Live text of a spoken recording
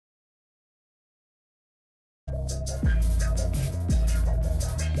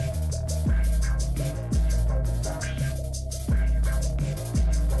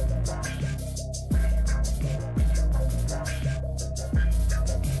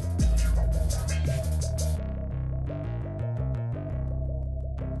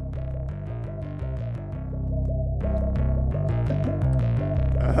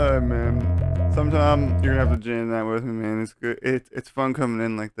Alright, man. Sometime you're gonna have to jam that with me, man. It's good. It's fun coming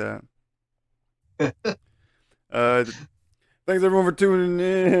in like that. Uh, Thanks everyone for tuning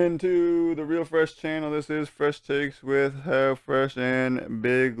in to the Real Fresh channel. This is Fresh Takes with Howe Fresh and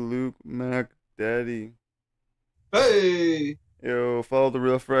Big Luke Mac Daddy. Hey! Yo, follow the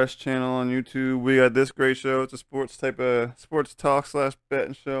Real Fresh channel on YouTube. We got this great show. It's a sports type of sports talk slash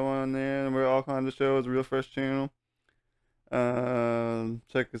betting show on there, and we're all kinds of shows. Real Fresh channel.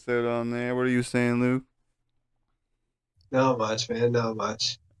 Check us out on there. What are you saying, Luke? Not much, man. Not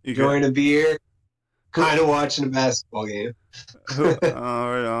much. You Enjoying a beer, kind of watching a basketball game.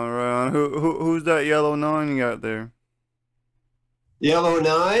 all right. Who's that yellow 9 you got there? Yellow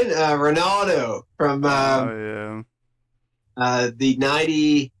 9, Ronaldo from Oh the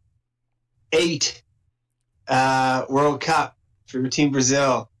 '98 World Cup for Team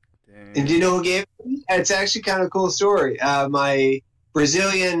Brazil. yeah. And do you know who gave it? It's actually kind of a cool story. My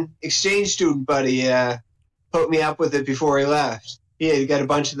Brazilian exchange student buddy hooked me up with it before he left. He got a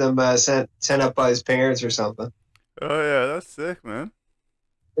bunch of them sent up by his parents or something. Oh yeah, that's sick, man.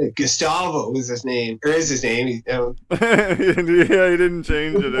 Gustavo was his name, or is his name? Yeah, he didn't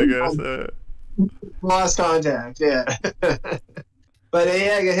change it, I guess. Lost contact, yeah. But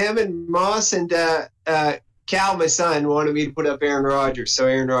yeah, him and Moss and Cal, my son, wanted me to put up Aaron Rodgers, so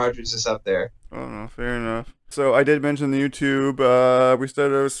Aaron Rodgers is up there. Oh no, fair enough. So I did mention the YouTube. We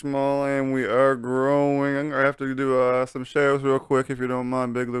started out small and we are growing. I have to do some shout-outs real quick if you don't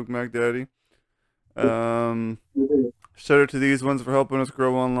mind, Big Luke Mac Daddy. Shout out to these ones for helping us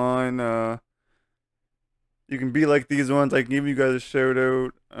grow online. You can be like these ones. I can give you guys a shout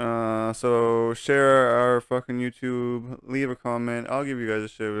out. So share our fucking YouTube. Leave a comment. I'll give you guys a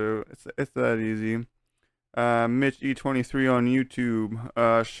shout out. It's that easy. Mitch E23 on YouTube.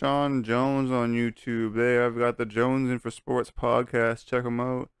 Sean Jones on YouTube. I've got the Jones in for Sports podcast. Check them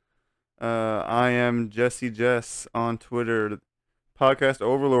out. I am Jesse Jess on Twitter. Podcast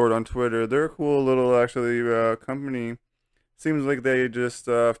Overlord on Twitter. They're a cool little actually company. Seems like they just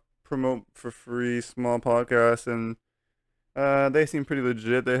promote for free small podcasts, and they seem pretty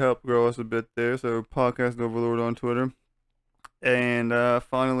legit. They help grow us a bit there. So Podcast Overlord on Twitter. And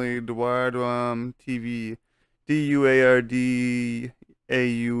finally, Dward TV, DUARDAUM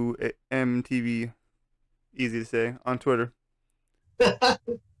TV, easy to say, on Twitter. Alright,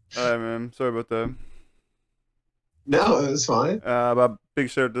 man. Sorry about that. No, it was fine. But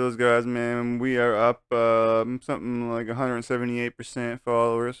big shout out to those guys, man. We are up something like 178%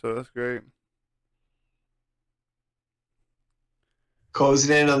 followers, so that's great.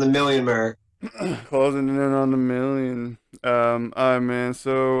 Closing in on the million mark. Closing in on the million. Alright, man.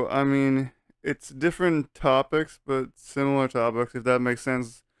 So, I mean, it's different topics, but similar topics, if that makes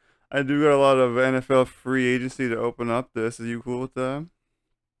sense. I do got a lot of NFL free agency to open up this. Are you cool with that?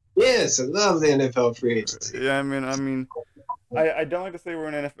 Yes, I love the NFL free agency. Yeah, I don't like to say we're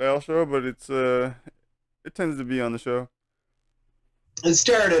an NFL show, but it tends to be on the show. It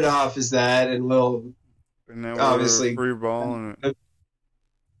started off as that, and we'll obviously free balling it.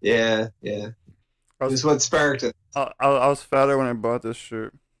 Yeah. That's what sparked it. I was fatter when I bought this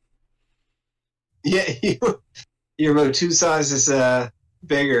shirt. Yeah, you're about 2 sizes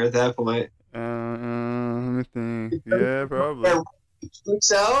bigger at that point. Let me think. Yeah, probably.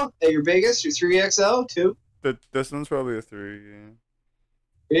 XL at your biggest, your 3XL, 2? This one's probably a 3, yeah.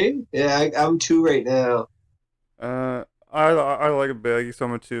 3? Yeah, I'm 2 right now. I like a baggy, so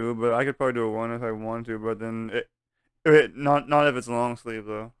I'm a 2, but I could probably do a 1 if I wanted to, but then not if it's long sleeve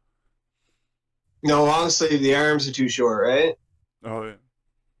though. No, long sleeve, the arms are too short, right? Oh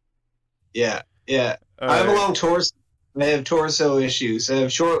yeah. Yeah. I have a long torso. I have torso issues. I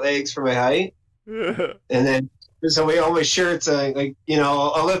have short legs for my height. Yeah. And then so all my shirts,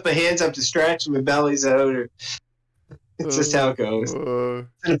 I'll lift my hands up to stretch and my belly's out. Or it's just how it goes.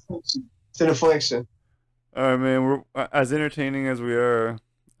 It's an affliction. All right, man. We're as entertaining as we are.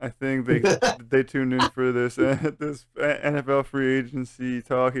 I think they tuned in for this NFL free agency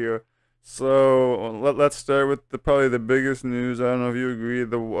talk here. So let's start with probably the biggest news. I don't know if you agree.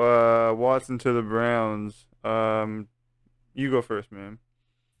 The Watson to the Browns. You go first, man.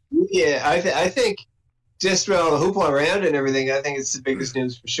 Yeah, I think just with all the hoopla around and everything, I think it's the biggest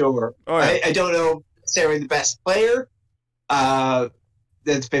news for sure. Oh, yeah. I don't know necessarily the best player,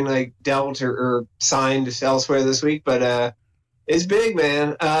 that's been like dealt or signed elsewhere this week, but it's big,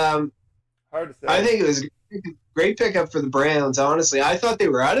 man. Hard to I say. think it was a great pickup for the Browns. Honestly, I thought they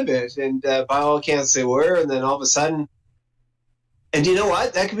were out of it, and by all accounts they were. And then all of a sudden, and you know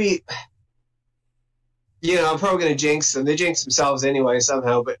what? That could be. I'm probably going to jinx them. They jinx themselves anyway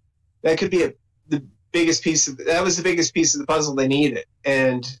somehow, but that could be the biggest piece of that was the biggest piece of the puzzle they needed,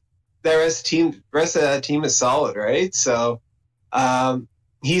 and the rest of that team is solid, right? So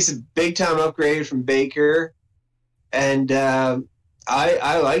he's a big time upgrade from Baker, and I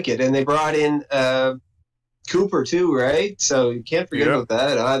like it. And they brought in Cooper too, right? So you can't forget about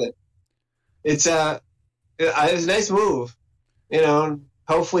that either. It was a nice move,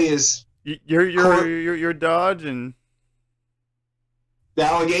 Hopefully, You're dodging. The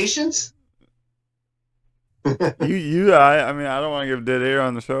allegations. I mean, I don't want to give dead air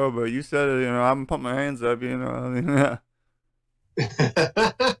on the show, but you said it. I'm putting my hands up.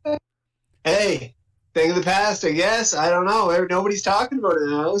 Hey, thing of the past, I guess. I don't know. Nobody's talking about it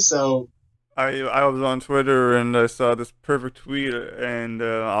now, so. I was on Twitter and I saw this perfect tweet, and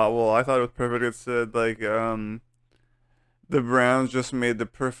I thought it was perfect. It said like, the Browns just made the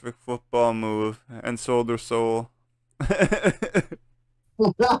perfect football move and sold their soul.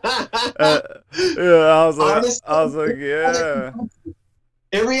 Yeah, Honestly, I was like, yeah.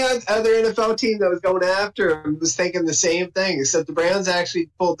 Every other NFL team that was going after him was thinking the same thing, except the Browns actually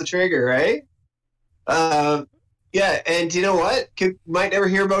pulled the trigger, right? Yeah, and you know what? Might never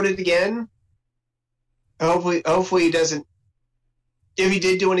hear about it again. Hopefully he doesn't. If he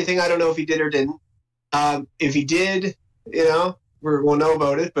did do anything, I don't know if he did or didn't. If he did, we'll know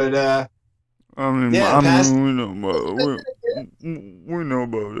about it. But we know about it. We know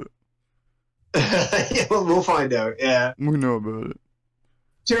about it. Yeah, we'll find out. Yeah, we know about it.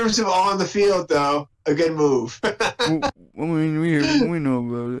 In terms of on the field, though, a good move. we know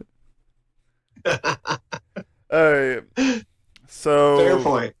about it. All right. So fair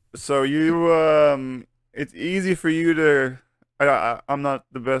point. So you it's easy for you to. I'm not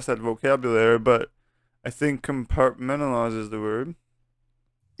the best at vocabulary, but I think compartmentalize is the word.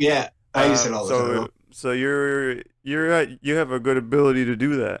 Yeah, I use it all the time. So you have a good ability to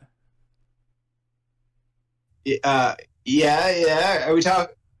do that. Yeah.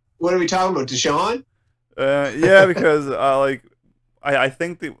 What are we talking about, Deshaun? Yeah, because I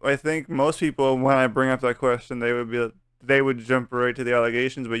think most people, when I bring up that question, they would jump right to the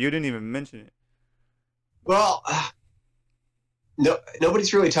allegations, but you didn't even mention it. Well,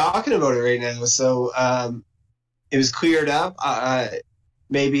 nobody's really talking about it right now, so it was cleared up.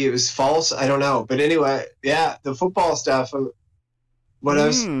 Maybe it was false. I don't know, but anyway, yeah, the football stuff. What I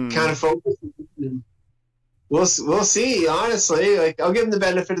was kind of focusing on. We'll see. Honestly, I'll give him the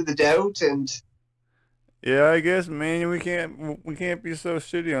benefit of the doubt, and yeah, I guess, man, we can't be so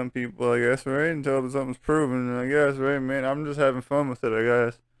shitty on people, I guess, right? Until something's proven, I guess, right, man? I'm just having fun with it, I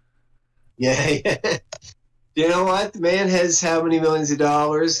guess. Yeah. You know what? The man has how many millions of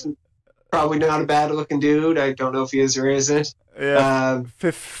dollars? Probably not a bad-looking dude. I don't know if he is or isn't. Yeah,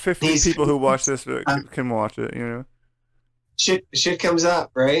 50 people who watch this can watch it, Shit comes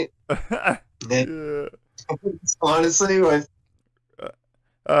up, right? Yeah. Honestly, what?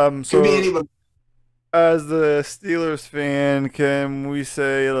 So could be anybody. As the Steelers fan, can we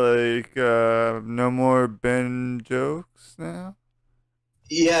say no more Ben jokes now?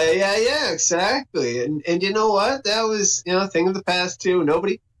 Yeah, exactly. And you know what? That was a thing of the past too.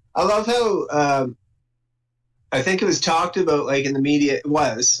 I love how I think it was talked about in the media. It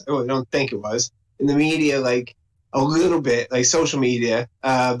was. I don't think it was in the media a little bit, social media.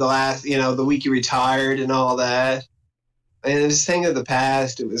 The last the week he retired and all that. And it was a thing of the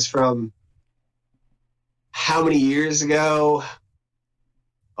past. It was from how many years ago?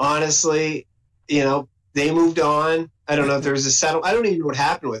 Honestly, they moved on. I don't know if there was a settlement. I don't even know what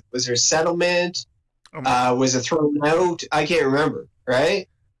happened with it. Was there a settlement? Was it thrown out? I can't remember, right?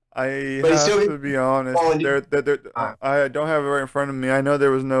 I have to be honest. I don't have it right in front of me. I know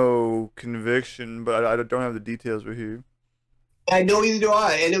there was no conviction, but I don't have the details with you. I know, either do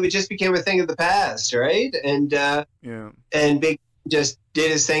I. And it just became a thing of the past, right? And and Big just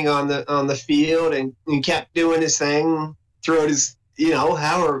did his thing on the field and kept doing his thing throughout his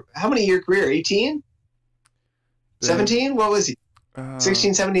how many year career? 18? 17? What was he?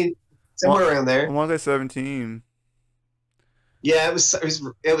 16, 17, somewhere around there. I want to say 17. Yeah, it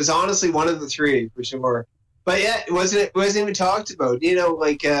was honestly one of the three for sure. But yeah, it wasn't even talked about.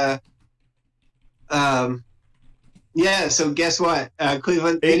 Yeah. So guess what?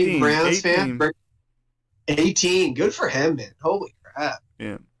 Cleveland, 18, any Browns 18. fan? 18. Good for him, man. Holy crap.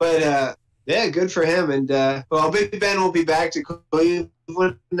 Yeah. But yeah, good for him. And Big Ben will be back to Cleveland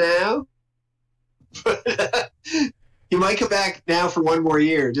Cleveland now. But he might come back now for one more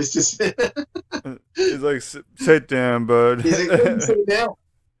year, just to. He's like, sit down, bud. He's like, what do you say now?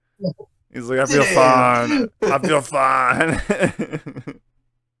 He's like, I Sit feel down. fine. I feel fine.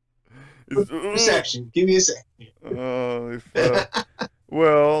 Reception. Give me a second. Holy fuck.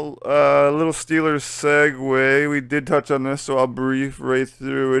 Well, little Steelers segue. We did touch on this, so I'll brief right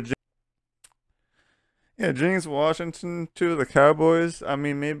through it. Yeah, James Washington to the Cowboys. I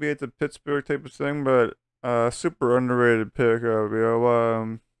mean, maybe it's a Pittsburgh type of thing, but super underrated pickup.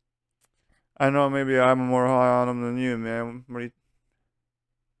 I know maybe I'm more high on him than you, man. What do you?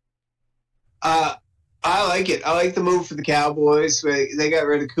 I like it. I like the move for the Cowboys. They got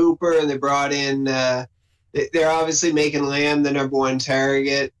rid of Cooper and they brought in. They're obviously making Lamb the #1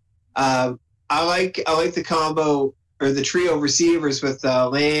 target. I like the combo or the trio of receivers with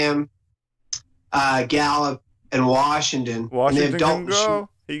Lamb, Gallup, and Washington. Washington and can go.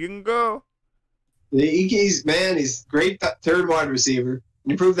 He can go. He's great third wide receiver.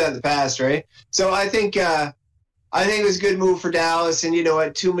 You proved that in the past, right? So I think it was a good move for Dallas. And you know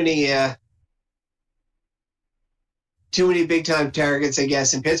what? Too many big time targets, I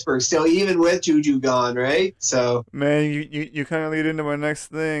guess, in Pittsburgh still, even with Juju gone, right? So man, you kind of lead into my next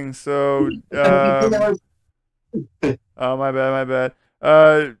thing. So oh, my bad.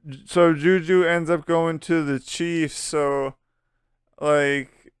 So Juju ends up going to the Chiefs. So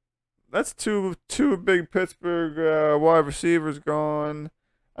like that's two big Pittsburgh wide receivers gone.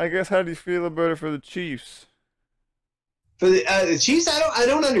 I guess, how do you feel about it for the Chiefs? For the Chiefs, I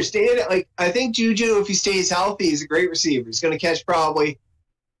don't understand it. Like, I think Juju, if he stays healthy, is a great receiver. He's going to catch probably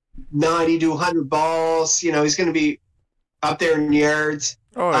 90 to 100 balls. You know, he's going to be up there in yards.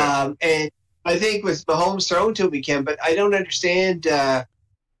 Oh, yeah. And I think with Mahomes thrown to him, he can. But I don't understand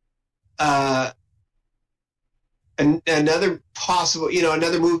another possible,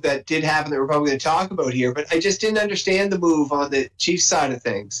 another move that did happen that we're probably going to talk about here. But I just didn't understand the move on the Chiefs side of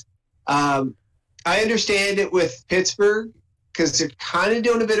things. I understand it with Pittsburgh because they're kind of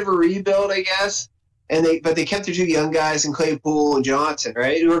doing a bit of a rebuild, I guess. But they kept their two young guys in Claypool and Johnson,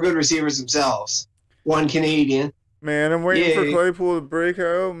 right? Who are good receivers themselves. One Canadian. Man, I'm waiting for Claypool to break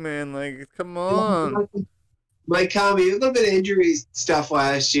out, man. Like, come on. Mike Comey, a little bit of injury stuff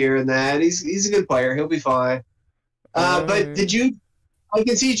last year and that. He's a good player. He'll be fine. But I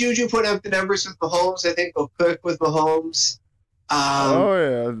can see Juju putting up the numbers with Mahomes. I think they'll cook with Mahomes. Oh,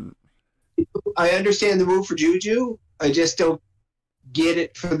 yeah. I understand the move for Juju. I just don't get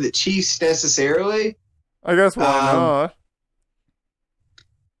it for the Chiefs necessarily. I guess why not?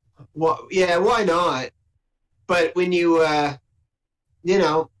 Well, yeah, why not? But when you,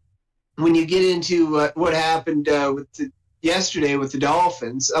 when you get into what happened yesterday with the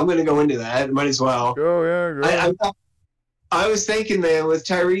Dolphins, I'm going to go into that. Might as well. Go. I was thinking, man, with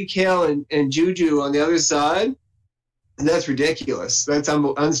Tyreek Hill and Juju on the other side, that's ridiculous. That's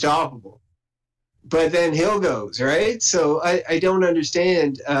unstoppable. But then Hill goes, right? So I don't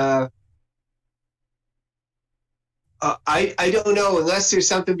understand. I don't know, unless there's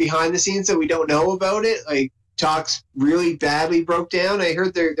something behind the scenes that we don't know about it. Like, talks really badly broke down. I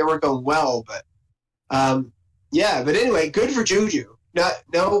heard they weren't going well, but yeah. But anyway, good for Juju.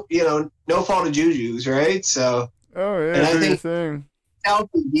 No fault of Juju's, right? So. Oh yeah, and I think thing.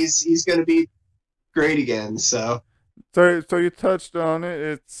 Healthy, he's going to be great again. So you touched on it.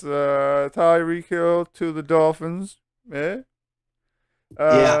 It's Tyreek Hill to the Dolphins. Yeah.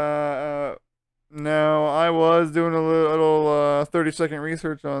 Yeah. Now I was doing a little 30-second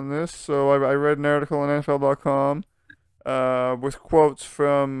research on this, so I read an article on NFL.com with quotes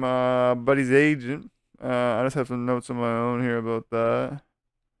from Buddy's agent. I just have some notes of my own here about that.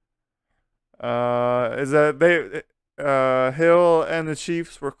 Is that Hill and the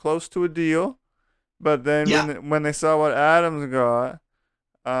Chiefs were close to a deal, but then when they saw what Adams got,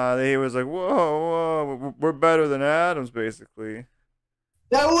 he was like, whoa, we're better than Adams, basically.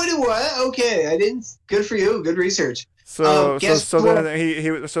 That would it was okay. I didn't. Good for you. Good research. So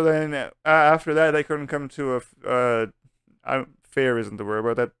then after that they couldn't come to fair isn't the word,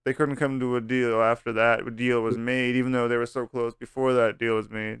 but that they couldn't come to a deal after that deal was made, even though they were so close before that deal was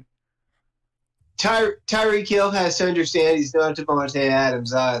made. Tyreek Hill has to understand he's not Devontae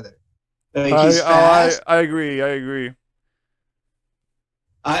Adams either. Like, I agree.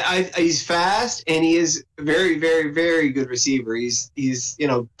 He's fast and he is a very, very, very good receiver. He's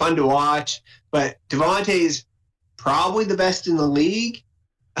fun to watch. But Devontae is probably the best in the league.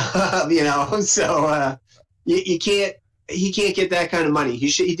 So he can't get that kind of money.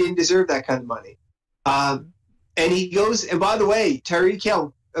 He didn't deserve that kind of money. And by the way, Tyreek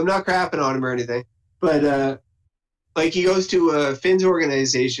Hill, I'm not crapping on him or anything, but like he goes to a Finn's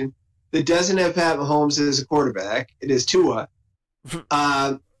organization that doesn't have Pat Mahomes as a quarterback. It is Tua.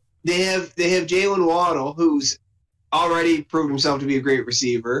 They have Jalen Waddle, who's already proved himself to be a great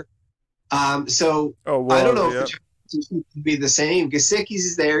receiver. So Oh, I don't wow, know if yeah. the Chargers would be the same. Gesicki's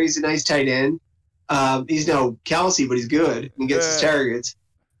is there. He's a nice tight end. He's no Kelsey, but he's good and gets his targets.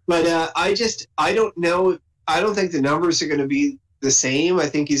 But I don't know. I don't think the numbers are going to be the same. I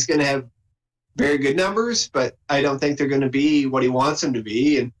think he's going to have very good numbers, but I don't think they're going to be what he wants them to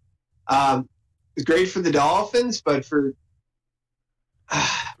be. And it's great for the Dolphins, but for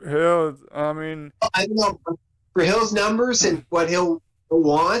Hell, I mean, I don't know for Hill's numbers and what Hill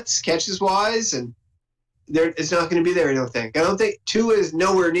wants catches wise, and it's not going to be there. I don't think. I don't think Tua is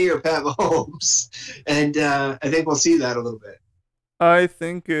nowhere near Pat Mahomes, and I think we'll see that a little bit. I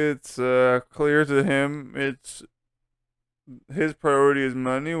think it's clear to him. It's his priority is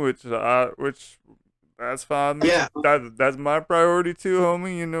money, which that's fine. Yeah. That's my priority too,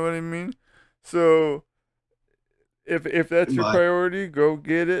 homie. You know what I mean? So if that's your priority, go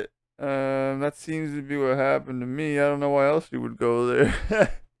get it. That seems to be what happened to me. I don't know why else you would go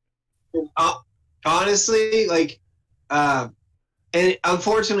there. Honestly, like, and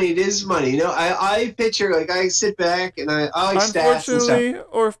unfortunately, it is money. You know, I picture like I sit back and I like stats and stuff. Unfortunately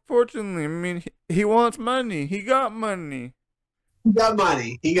or fortunately, I mean, he wants money. He got money. He got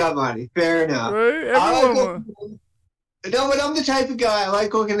money. He got money. Fair enough. Right? Everyone. No, but I'm the type of guy I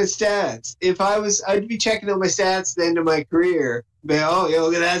like looking at stats. If I'd be checking out my stats at the end of my career. But oh, yeah,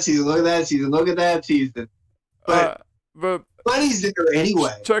 look at that season. Look at that season. Look at that season. But money's there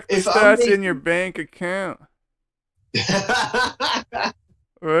anyway. Check the stats in your bank account.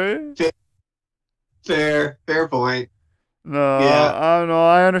 Right? Fair point. No, yeah. I don't know.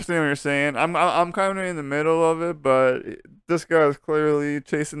 I understand what you're saying. I'm kind of in the middle of it, but this guy is clearly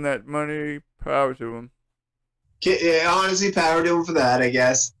chasing that money. Power to him. Yeah, honestly, power to him for that, I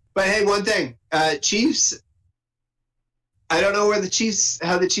guess. But hey, one thing, Chiefs. I don't know how the Chiefs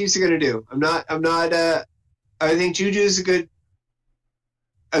are going to do. I'm not. I think Juju's a good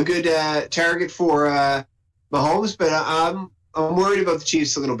target for Mahomes, but I'm worried about the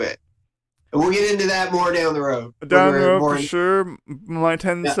Chiefs a little bit. And we'll get into that more down the road. Down the road for sure. My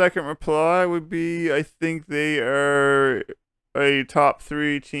 10-second reply would be: I think they are a top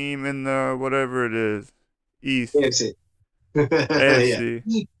 3 team in the whatever it is, East. AFC.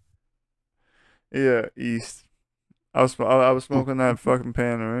 AFC. Yeah, East. I was smoking that fucking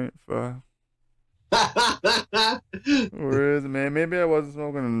pan, right? Where is it, man? Maybe I wasn't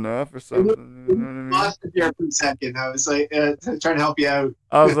smoking enough or something. You know what I mean? Lost it there for a second. I was like trying to help you out.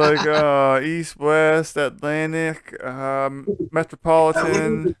 I was like, East, West, Atlantic,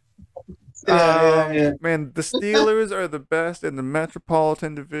 Metropolitan. Yeah. Man, the Steelers are the best in the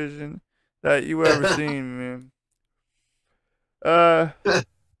Metropolitan Division that you ever seen, man. Fuck.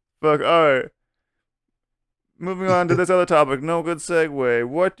 All right. Moving on to this other topic, no good segue.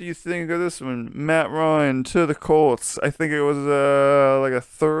 What do you think of this one? Matt Ryan to the Colts. I think it was like a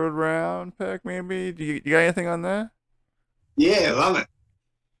 3rd round pick, maybe. You got anything on that? Yeah, I love it.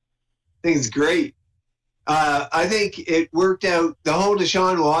 I think it's great. I think it worked out. The whole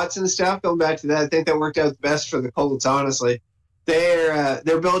Deshaun Watson stuff, going back to that, I think that worked out the best for the Colts, honestly. They're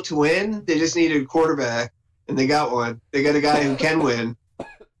built to win. They just needed a quarterback, and they got one. They got a guy who can win.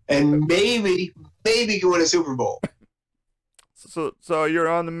 And maybe can win a Super Bowl. So you're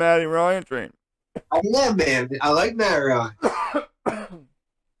on the Matty Ryan train. I am, man. I like Matt Ryan.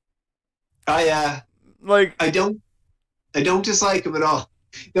 I don't dislike him at all.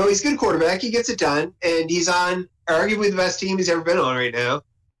 No, he's a good quarterback. He gets it done, and he's on arguably the best team he's ever been on right now.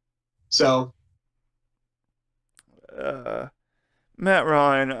 So, Matt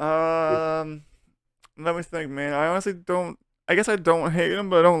Ryan. Let me think, man. I honestly don't. I guess I don't hate him,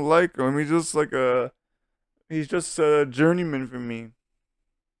 but I don't like him. He's just a journeyman for me.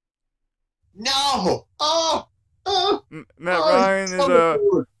 No! Matt Ryan is a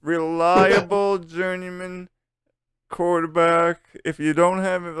reliable journeyman quarterback. If you don't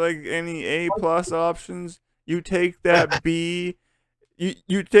have like any A+ options, you take that B.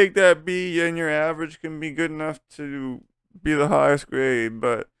 You take that B, and your average can be good enough to be the highest grade,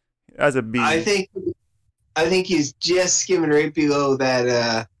 but as a B. I think he's just skimming right below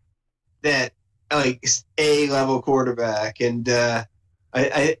that like A-level quarterback, and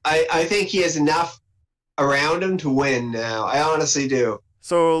I think he has enough around him to win now. I honestly do.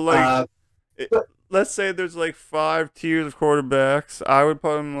 So like, let's say there's like 5 tiers of quarterbacks. I would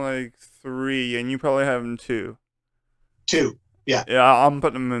put him like 3, and you probably have him 2. 2, yeah. Yeah, I'm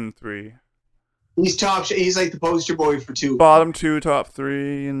putting him in 3. He's top. He's like the poster boy for 2. Bottom 2, top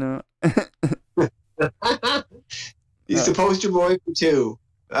 3. You know. He's the poster boy for two.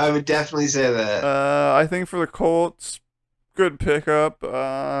 I would definitely say that. I think for the Colts, good pickup.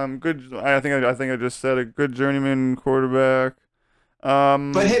 Good. I think I just said a good journeyman quarterback.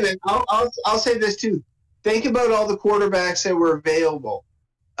 But hey, man, I'll say this too. Think about all the quarterbacks that were available.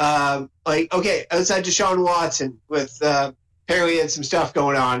 Like, okay, outside Deshaun Watson, with apparently he had some stuff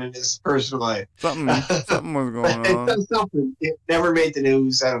going on in his personal life. Something was going on. Something. It never made the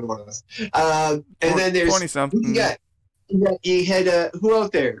news. I don't know what it was. And then there's 20 something. You had who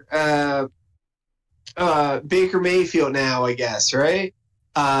out there? Baker Mayfield now, I guess, right?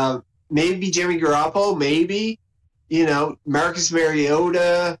 Maybe Jimmy Garoppolo, maybe. Marcus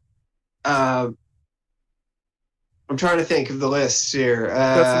Mariota. I'm trying to think of the list here.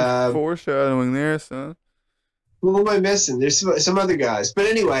 Got some foreshadowing there, son. Who am I missing? There's some other guys. But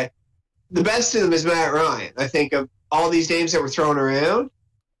anyway, the best of them is Matt Ryan. I think of all these names that were thrown around.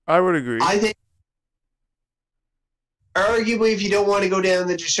 I would agree. I think, arguably, if you don't want to go down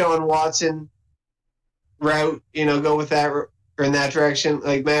the Deshaun Watson route, go with that or in that direction,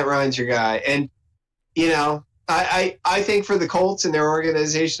 like Matt Ryan's your guy. And, I think for the Colts and their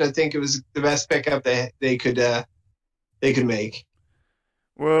organization, I think it was the best pickup they could make.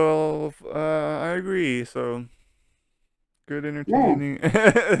 Well, I agree. So good entertaining.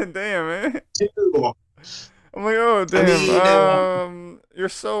 Yeah. Damn, man. I'm like, oh damn. You're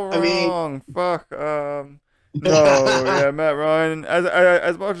so wrong. Fuck. No, yeah, Matt Ryan.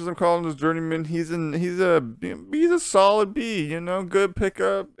 As much as I'm calling him journeyman, he's a solid B. Good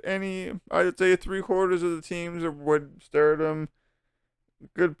pickup. I'd say 3/4 of the teams would start him.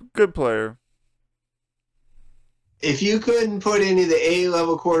 Good player. If you couldn't put any of the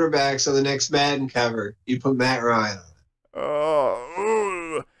A-level quarterbacks on the next Madden cover, you put Matt Ryan on it.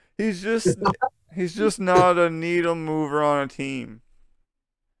 Oh, he's just not a needle mover on a team.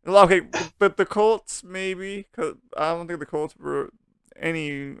 Okay, but the Colts maybe, cause I don't think the Colts were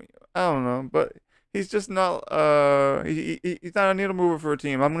any. I don't know, but he's just not. He's not a needle mover for a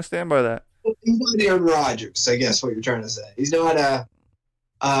team. I'm gonna stand by that. He's not Aaron Rodgers, I guess what you're trying to say. He's not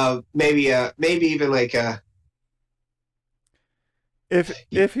maybe even like a. If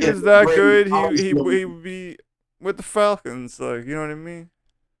he was that good, he would be with the Falcons. Like, you know what I mean?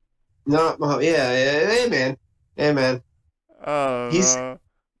 Yeah, hey man.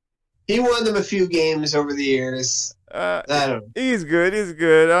 He won them a few games over the years. I don't know. He's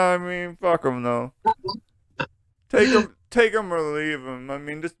good. I mean, fuck him though. Take him or leave him. I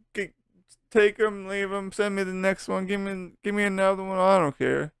mean, just take him, leave him. Send me the next one. Give me another one. I don't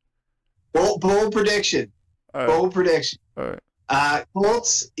care. Bold prediction. All right. Bold prediction. All right.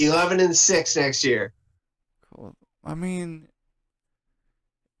 Colts 11-6 next year. Cool. I mean,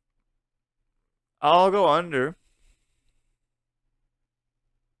 I'll go under.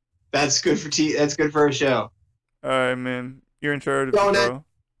 That's good for That's good for a show. All right, man. You're in charge of it, bro.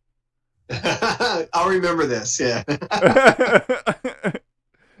 I'll remember this. Yeah.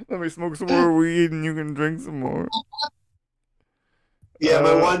 Let me smoke some more weed, and you can drink some more. Yeah,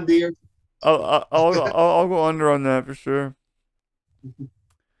 my one beer. I'll go under on that for sure.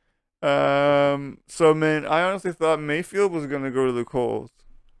 So man, I honestly thought Mayfield was gonna go to the Colts.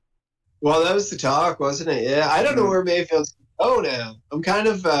 Well, that was the talk, wasn't it? Yeah, I don't know where Mayfield's going now. I'm kind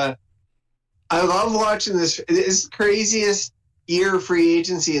of. I love watching this. It's the craziest year of free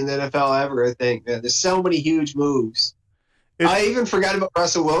agency in the NFL ever. I think, man. There's so many huge moves. I even forgot about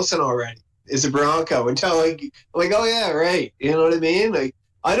Russell Wilson already as a Bronco until like, oh yeah, right. You know what I mean? Like,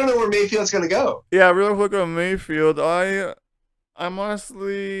 I don't know where Mayfield's gonna go. Yeah, real quick on Mayfield. I'm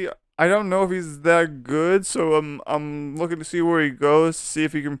honestly, I don't know if he's that good, so I'm looking to see where he goes, to see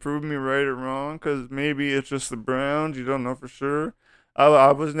if he can prove me right or wrong, because maybe it's just the Browns. You don't know for sure.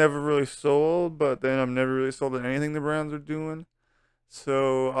 I was never really sold, but then I'm never really sold on anything the Browns are doing.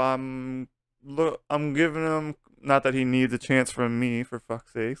 So I'm giving him, not that he needs a chance from me, for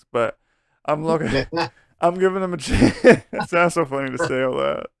fuck's sakes, but I'm giving him a chance. It sounds so funny to say all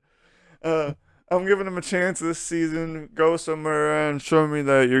that. I'm giving him a chance this season. Go somewhere and show me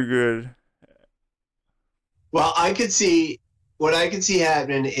that you're good. Well, what I could see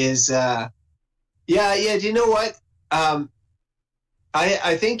happening is, yeah. Do you know what?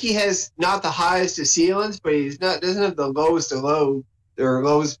 I think he has not the highest of ceilings, but doesn't have the lowest of low or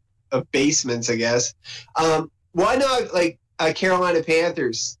lowest of basements, I guess. Why not like Carolina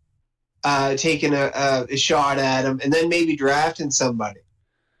Panthers taking a shot at him and then maybe drafting somebody?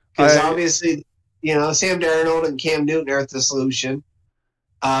 Because obviously, Sam Darnold and Cam Newton are the solution.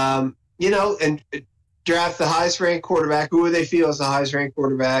 And draft the highest ranked quarterback, who they feel is the highest ranked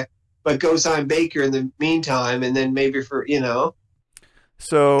quarterback, but go sign Baker in the meantime, and then maybe for.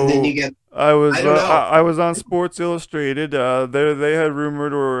 So and then you get I don't know. I was on Sports Illustrated. They had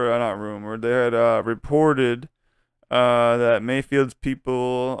rumored, or not rumored, they had reported that Mayfield's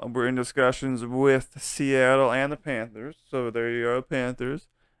people were in discussions with Seattle and the Panthers. So there you go, Panthers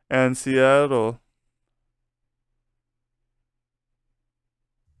and Seattle.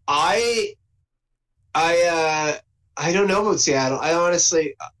 I I don't know about Seattle. I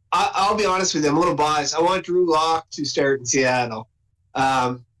honestly, I'll be honest with you. I'm a little biased. I want Drew Lock to start in Seattle.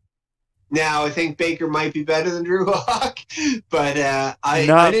 Um, Now I think Baker might be better than Drew Lock, but I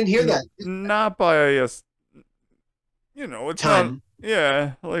Not didn't hear that not by a it's not. ton.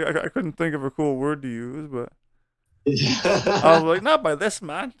 Yeah, like I couldn't think of a cool word to use, but I was like, not by this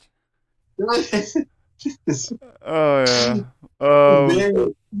much. Oh yeah.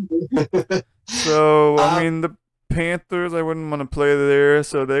 Um. So I um, mean, the Panthers, I wouldn't want to play there,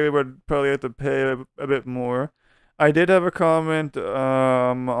 so they would probably have to pay a bit more. I did have a comment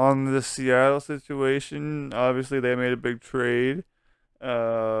on the Seattle situation. Obviously, they made a big trade.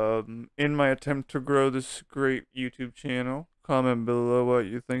 In my attempt to grow this great YouTube channel, comment below what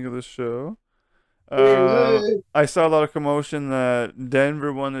you think of the show. I saw a lot of commotion that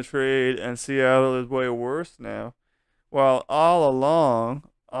Denver won the trade and Seattle is way worse now. While all along,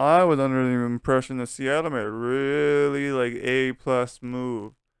 I was under the impression that Seattle made a really like A plus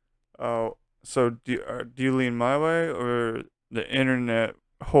move. Oh, so do you lean my way or the internet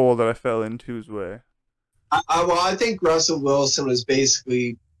hole that I fell into's way? well, I think Russell Wilson was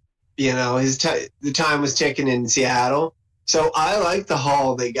basically, the time was ticking in Seattle. So I like the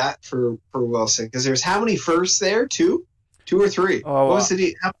haul they got for Wilson because there's how many firsts there? Two or three. Oh, What was the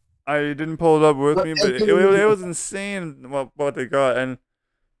deal? I didn't pull it up with me, but it was insane what they got. And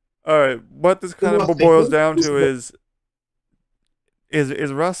all right, what this kind of boils down to is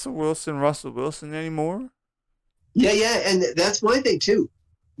Russell Wilson anymore? Yeah, and that's my thing too.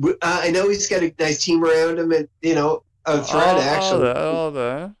 I know he's got a nice team around him, and a threat actually. All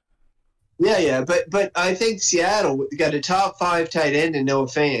that. Yeah, but I think Seattle got a top 5 tight end in Noah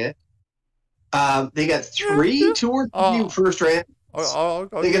Fant. They got two or three first round. I'll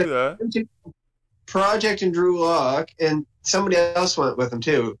They do got that. a project and Drew Lock, and somebody else went with him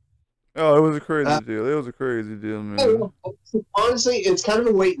too. Oh, it was a crazy deal. It was a crazy deal, man. Honestly, it's kind of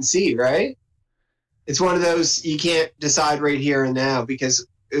a wait and see, right? It's one of those you can't decide right here and now because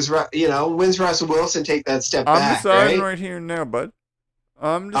when's Russell Wilson take that step I'm back? deciding Right? right here and now, bud.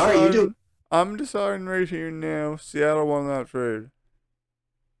 I'm All right, you do. I'm deciding right here and now. Seattle won that trade.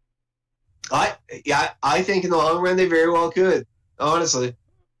 I think in the long run they very well could. Honestly,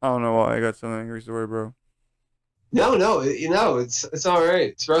 I don't know why I got so angry, sorry, bro. no, it's all right.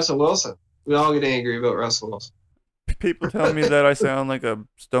 It's Russell Wilson. We all get angry about Russell Wilson. People tell me that I sound like a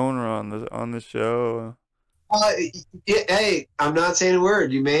stoner on the show. Hey, I'm not saying a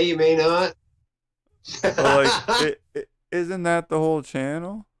word. You may not. But like, isn't that the whole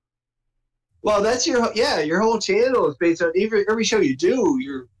channel? Well, that's your whole channel is based on every show you do.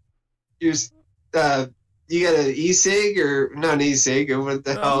 You got an e-cig or not an e-cig or what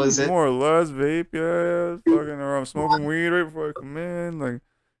the hell is it? More or less vape, yeah. Fucking, or I'm smoking weed right before I come in. Like,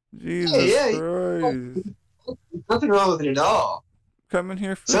 Jesus Christ. Nothing wrong with it at all. Coming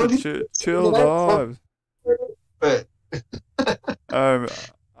here for the chill vibes. But I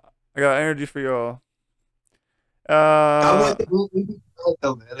got energy for y'all. I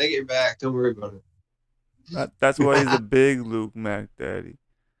man. I get back. Don't worry about it. That's why he's a big Luke Mac daddy.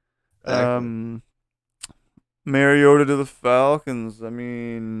 Exactly. Mariota to the Falcons. I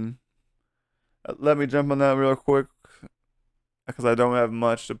mean, let me jump on that real quick because I don't have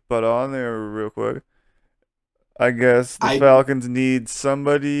much to put on there real quick. I guess the Falcons need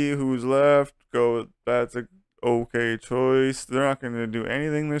somebody who's left. That's a okay choice. They're not going to do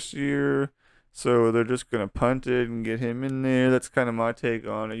anything this year, so they're just going to punt it and get him in there. That's kind of my take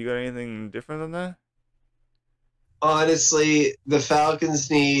on it. You got anything different than that? Honestly, the Falcons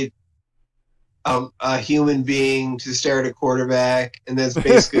need a human being to start a quarterback, and that's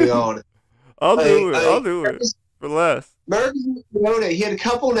basically all. I'll do it for less. Marcus Mariota, he had a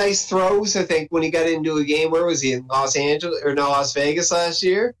couple nice throws, I think, when he got into a game. Where was he, in Las Vegas last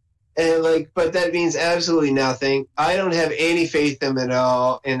year? And but that means absolutely nothing. I don't have any faith in him at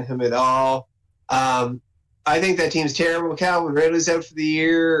all. I think that team's terrible. Calvin Ridley's out for the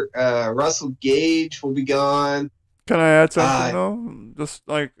year. Russell Gage will be gone. Can I add something though? Just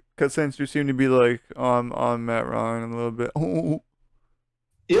cause since you seem to be on Matt Ryan a little bit.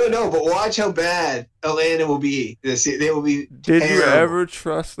 You don't know, but watch how bad Atlanta will be. They will be. Did terrible. you ever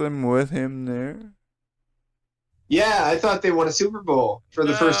trust them with him there? Yeah, I thought they won a Super Bowl for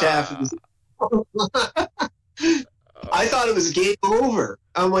the first half of the season. I thought it was game over.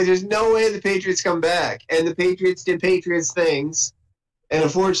 I'm like, there's no way the Patriots come back. And the Patriots did Patriots things. And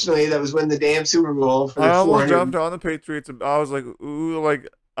unfortunately, that was when the damn Super Bowl for I the almost 400. jumped on the Patriots. I was like, ooh, like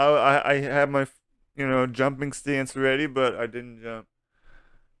I had my jumping stance ready, but I didn't jump.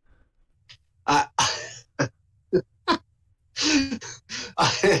 I,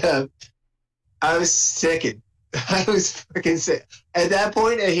 I, I was sickened. I was fucking sick. At that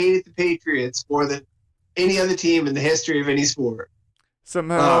point, I hated the Patriots more than any other team in the history of any sport.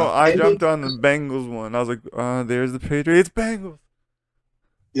 Somehow I And jumped on the Bengals one. I was like, there's the Patriots, Bengals.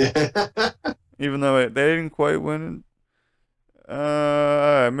 yeah. Even though they didn't quite win it.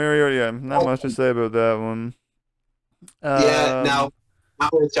 Mariota, yeah, not much to say about that one. Yeah, now Um, I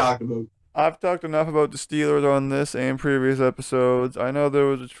want to talk about. I've talked enough about the Steelers on this and previous episodes. I know there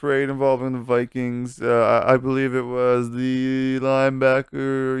was a trade involving the Vikings. I believe it was the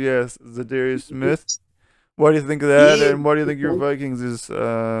linebacker, yes, Zadarius Smith. What do you think of that? Yeah, And what do you think your Vikings is?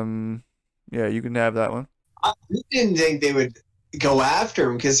 Yeah, you can have that one. I didn't think they would go after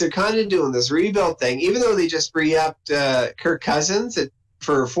him because they're kind of doing this rebuild thing, even though they just re-upped Kirk Cousins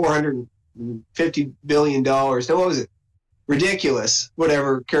for $450 billion. No, what was it? Ridiculous,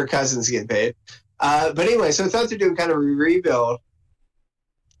 whatever Kirk Cousins get paid. But anyway, so I thought they're doing kind of a rebuild.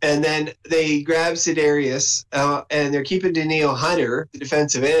 And then they grab Sedarius, and they're keeping Daniil Hunter, the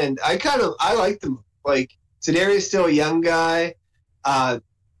defensive end. I like them. Like, Sedarius still a young guy.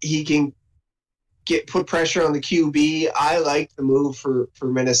 He can put pressure on the QB. I like the move for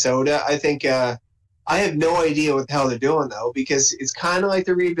Minnesota. I think I have no idea what the hell they're doing though, because it's kind of like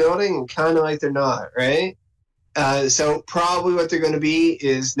they're rebuilding and kind of like they're not, right? So probably what they're going to be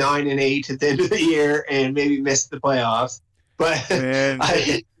is 9-8 at the end of the year and maybe miss the playoffs. But Man,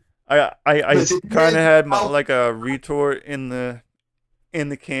 I I kind of had like a retort in the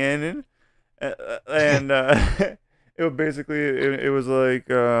cannon, and it was basically it was like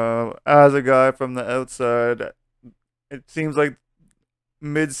as a guy from the outside, it seems like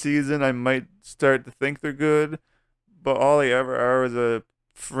mid-season I might start to think they're good, but all they ever are is a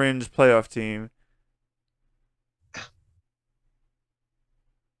fringe playoff team.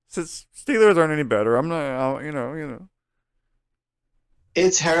 Since Steelers aren't any better, I'm not,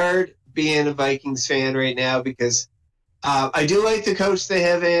 it's hard being a Vikings fan right now because I do like the coach they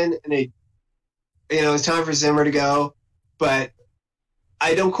have in, and it's time for Zimmer to go, but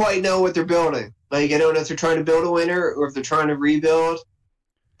I don't quite know what they're building. Like, I don't know if they're trying to build a winner or if they're trying to rebuild.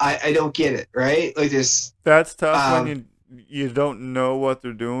 I don't get it, right? Like this. That's tough when you don't know what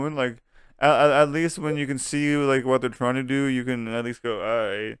they're doing. Like at least when you can see like what they're trying to do, you can at least go, all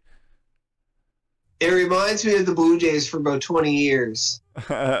right. It reminds me of the Blue Jays for about 20 years.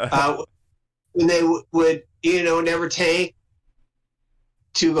 When they would, never tank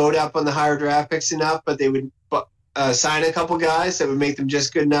to load up on the higher draft picks enough, but they would sign a couple guys that would make them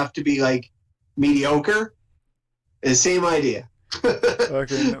just good enough to be like mediocre. The same idea.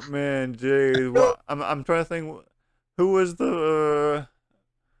 Okay, man, Jay. I'm trying to think. Who was the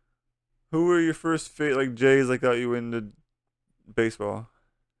who were your first like Jays like got you into baseball?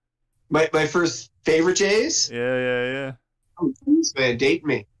 My first favorite Jays? Yeah. Oh, please, man, date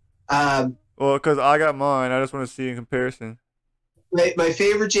me. Well, because I got mine. I just want to see in comparison. My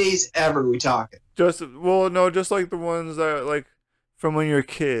favorite Jays ever. We talking? Just like the ones that like from when you're a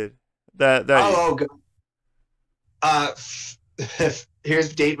kid. That God.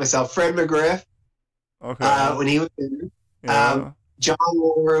 Here's date myself. Fred McGriff. Okay. When he was there. Yeah. John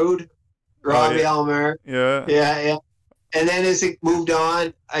Warrood, Robbie Almer. Yeah. And then as it moved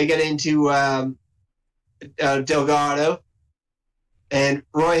on, I got into Delgado. And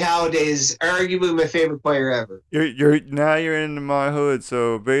Roy Halladay is arguably my favorite player ever. You're into my hood.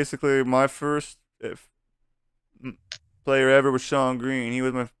 So basically, my first player ever was Sean Green. He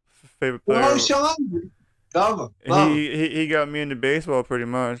was my favorite player. Oh, Sean! Love him. He got me into baseball pretty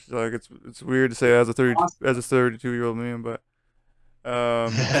much. Like it's weird to say as a 32-year-old man, but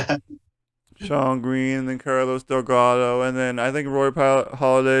Sean Green and then Carlos Delgado and then I think Roy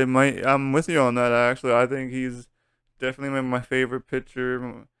Halladay I'm with you on that actually. I think he's definitely my favorite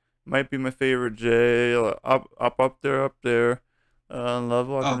pitcher. Might be my favorite Jay. Up there. Love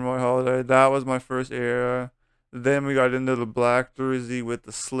watching Roy Halladay. That was my first era. Then we got into the black jersey with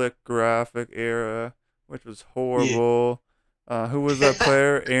the slick graphic era, which was horrible. Yeah. Who was that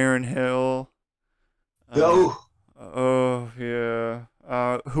player? Aaron Hill. Oh yeah.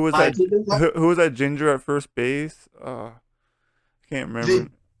 Who was that? Who was that ginger at first base? I can't remember.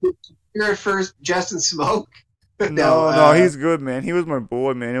 You're at first, Justin Smoke. No, he's good, man. He was my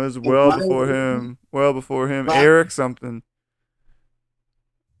boy, man. It was well before him. Eric something.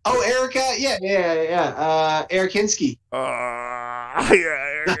 Oh, Erica, yeah. Eric Hinsky. Yeah,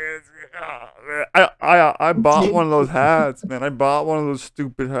 man. I bought one of those hats, man. I bought one of those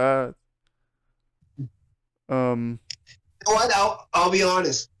stupid hats. Um, What? I'll be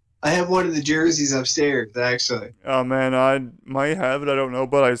honest. I have one of the jerseys upstairs, actually. oh man, I might have it. I don't know,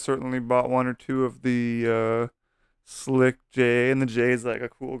 but I certainly bought one or two of the Slick J, and the J's like a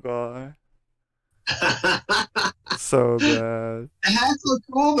cool guy. The So bad. hats look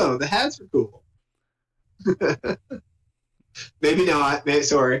cool though. The hats are cool. Maybe not.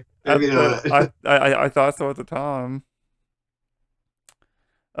 Sorry. Maybe not. I thought so at the time.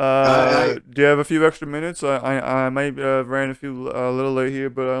 I Do you have a few extra minutes? I might ran a few a little late here,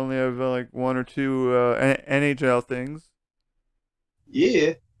 but I only have like one or two NHL things.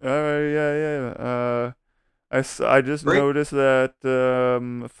 yeah. All right, yeah. I just Great. noticed that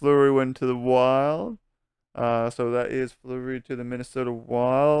Fleury went to the Wild. So that is Fleury to the Minnesota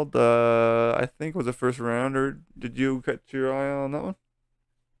Wild. I think it was a first rounder. Did you catch your eye on that one?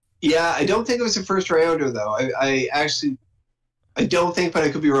 Yeah, I don't think it was a first rounder though. I actually I don't think, but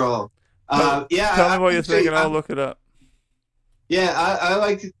I could be wrong. Tell, Yeah, tell me what you think, actually, and I'll look it up. yeah, I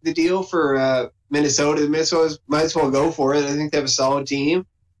like the deal for Minnesota. The Minnesota might as well go for it. I think they have a solid team.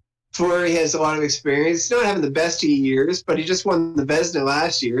 Fleury has a lot of experience. He's not having the best of years, but he just won the Vezina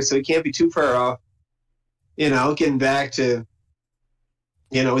last year, so he can't be too far off. Getting back to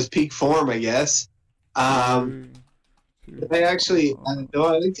his peak form, I guess. Um, Fleury I to actually, I Wild. know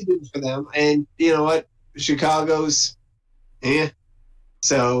I like to do it for them, and you know what, Chicago's,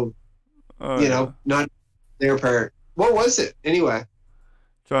 so Oh yeah. not their part. What was it anyway?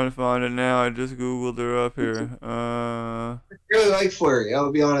 Trying to find it now. I just googled her up here. I really like Fleury.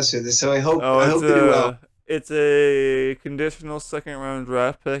 I'll be honest with you. So I hope Oh, I it's hope they do well. a conditional second round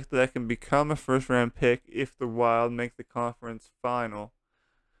draft pick that can become a first round pick if the Wild make the conference final.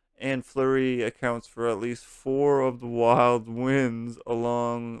 And Fleury accounts for at least four of the Wild's wins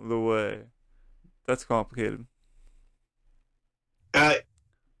along the way. That's complicated. Uh,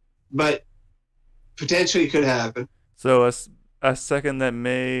 but potentially could happen. So a second that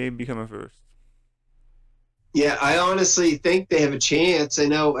may become a first. Yeah, I honestly think they have a chance. I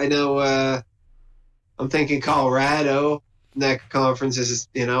know. I'm thinking Colorado. That conference is,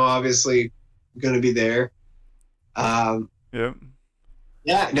 obviously going to be there. Um, Yep.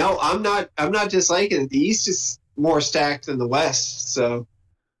 yeah, no, I'm not. I'm not disliking it. The East is more stacked than the West. So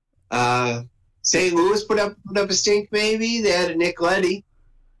uh, St. Louis put up a stink. Maybe they had a Nick Leddy.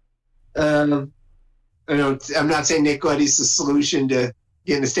 Um, I don't. I'm not saying Nick Leddy's the solution to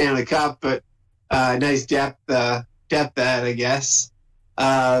getting the Stanley Cup, but nice depth that I guess.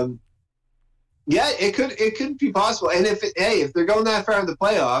 Um, yeah, it could be possible. And if they're going that far in the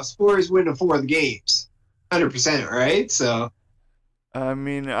playoffs, Fleury's winning 4 of the games, 100%, right? So I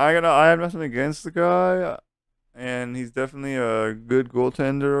mean, I have nothing against the guy, and he's definitely a good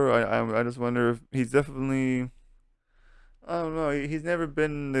goaltender. I just wonder if he's definitely. I don't know. He's never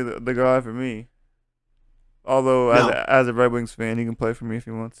been the guy for me. Although no, as a Red Wings fan, he can play for me if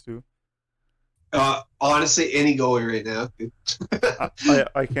he wants to. honestly, any goalie right now.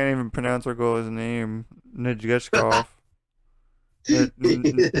 I can't even pronounce our goalie's name. Nejgechkov.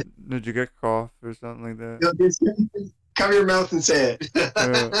 Nejgechkov or something like that. Just cover your mouth and say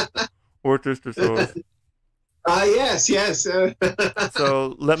Yeah. it. Worcester sauce. Yes.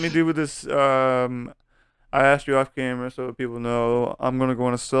 So let me do with this. I asked you off camera so people know. I'm gonna go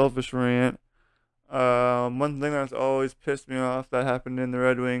on a selfish rant. One thing that's always pissed me off that happened in the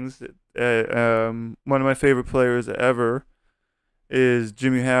Red Wings. One of my favorite players ever is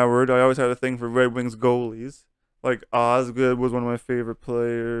Jimmy Howard. I always had a thing for Red Wings goalies. Like Osgood was one of my favorite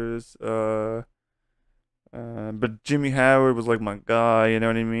players. But Jimmy Howard was like my guy, you know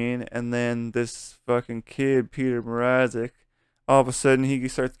what I mean? And then this fucking kid, Peter Mrazek, all of a sudden he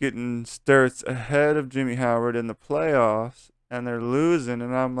starts getting starts ahead of Jimmy Howard in the playoffs, and they're losing,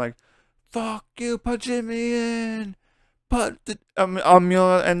 and I'm like, "Fuck you, put Jimmy in." I'm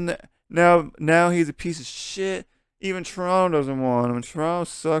yelling, and now he's a piece of shit. Even Toronto doesn't want him, and Toronto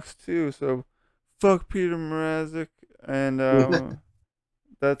sucks too. So, fuck Peter Mrazek, and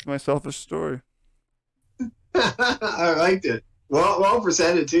that's my selfish story. I liked it. Well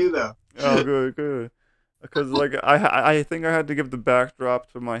presented too, though. Oh, good. Because like I think I had to give the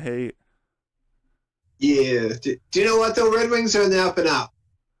backdrop to my hate. Yeah. Do you know what though? Red Wings are in the up and up.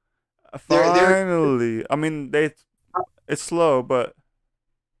 They're. Finally, I mean it's slow, but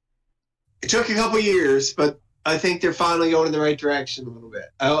It took a couple years, but I think they're finally going in the right direction a little bit.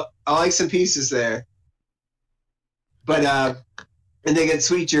 I like some pieces there, but and they get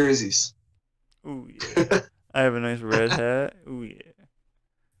sweet jerseys. ooh yeah, I have a nice red hat. Ooh yeah.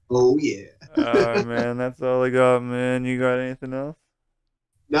 Oh yeah. Alright, man, that's all I got, man. You got anything else?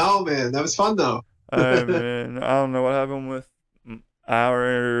 No, man, that was fun though. Alright, man. I don't know what happened with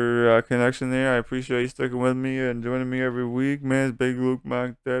our connection there. I appreciate you sticking with me and joining me every week, man. It's Big Luke,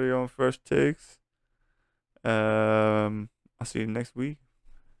 Mac Daddy on First Takes. I'll see you next week.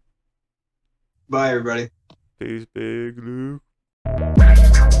 Bye, everybody. Peace, Big Luke.